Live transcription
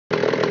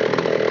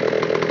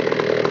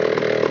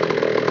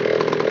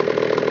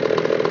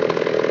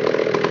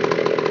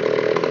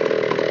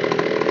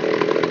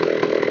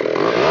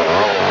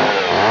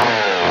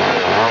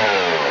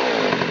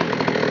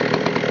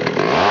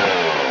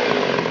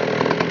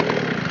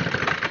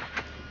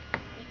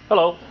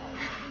Hello,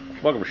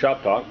 welcome to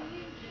Shop Talk.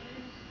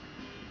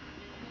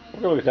 We're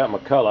going to look at that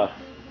McCulloch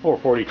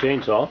 440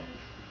 chainsaw.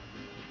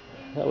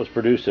 That was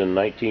produced in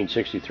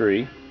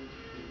 1963.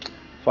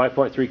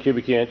 5.3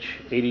 cubic inch,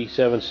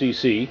 87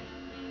 cc.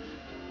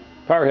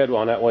 Power head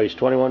on that weighs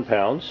 21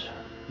 pounds.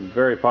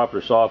 Very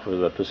popular saw for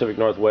the Pacific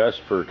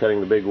Northwest for cutting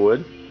the big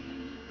wood.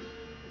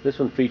 This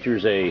one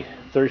features a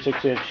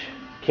 36 inch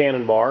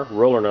cannon bar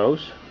roller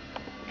nose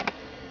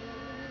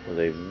with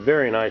a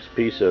very nice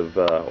piece of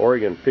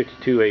Oregon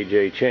 52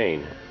 AJ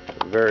chain.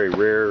 Very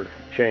rare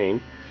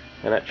chain,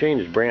 and that chain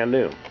is brand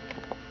new.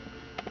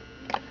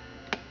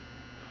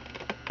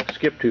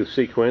 Skip tooth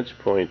sequence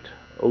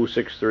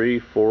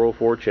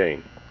 .063404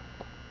 chain.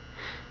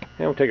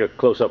 And we'll take a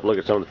close-up look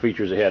at some of the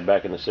features they had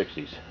back in the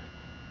 60s.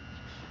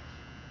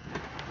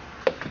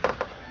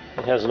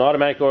 It has an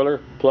automatic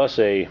oiler plus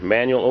a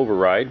manual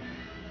override,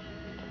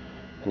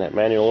 and that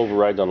manual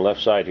override's on the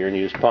left side here, and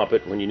you just pump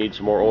it when you need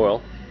some more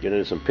oil. Get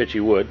into some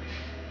pitchy wood.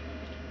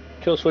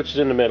 Kill switch is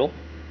in the middle.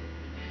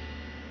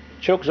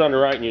 Choke's on the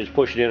right, and you just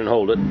push it in and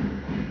hold it.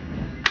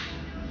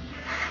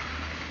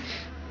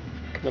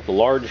 With a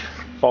large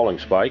falling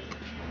spike.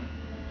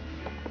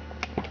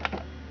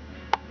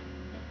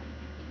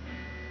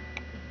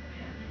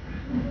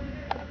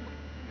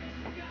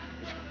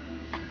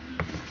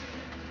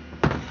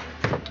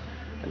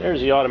 And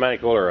there's the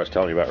automatic oiler I was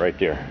telling you about right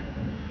there.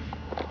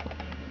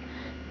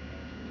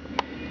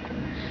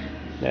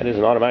 That is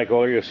an automatic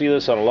oiler. You'll see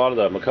this on a lot of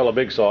the McCulloch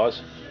big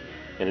saws,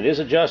 and it is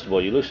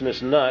adjustable. You loosen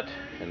this nut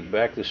and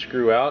back the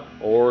screw out,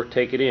 or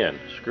take it in.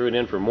 Screw it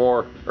in for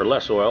more or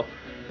less oil,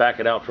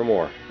 back it out for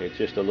more. It's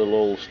just a little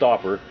old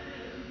stopper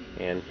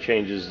and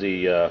changes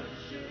the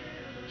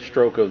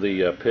stroke of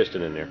the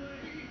piston in there.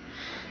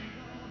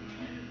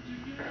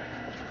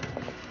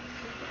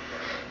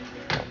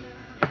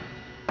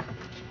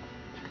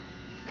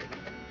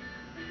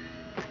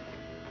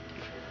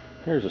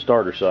 Here's the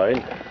starter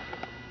side.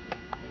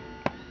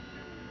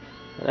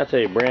 And that's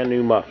a brand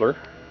new muffler.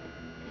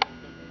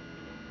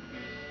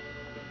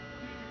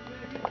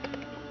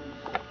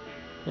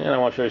 And I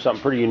want to show you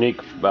something pretty unique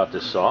about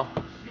this saw.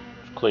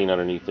 It's clean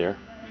underneath there.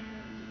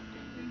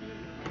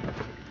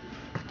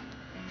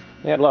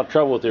 They had a lot of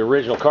trouble with the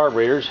original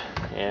carburetors,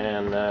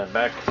 and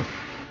back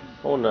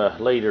in the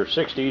later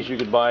 60s you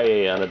could buy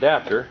an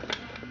adapter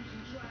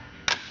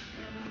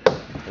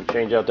and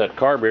change out that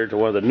carburetor to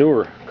one of the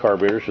newer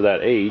carburetors for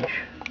that age.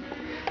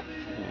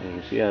 And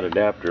you see that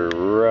adapter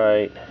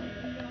right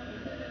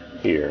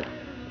here.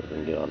 If we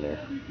can get on there.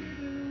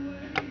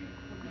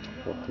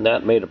 And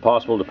that made it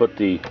possible to put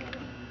the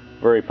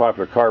very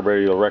popular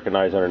carburetor you'll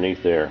recognize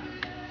underneath there.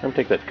 Let me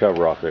take that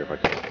cover off there if I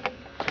can.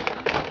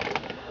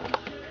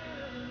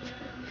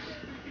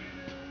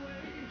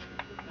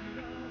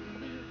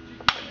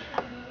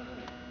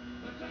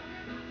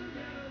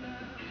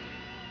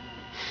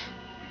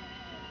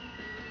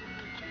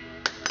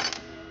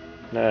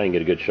 Now I can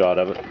get a good shot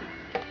of it.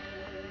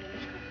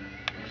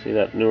 See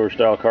that newer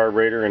style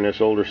carburetor in this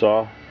older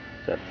saw?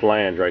 That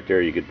flange right there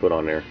you could put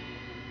on there.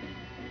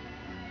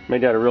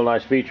 Made that a real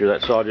nice feature.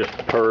 That saw just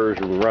purrs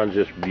and runs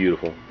just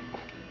beautiful.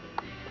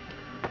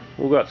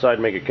 We'll go outside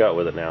and make a cut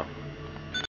with it now.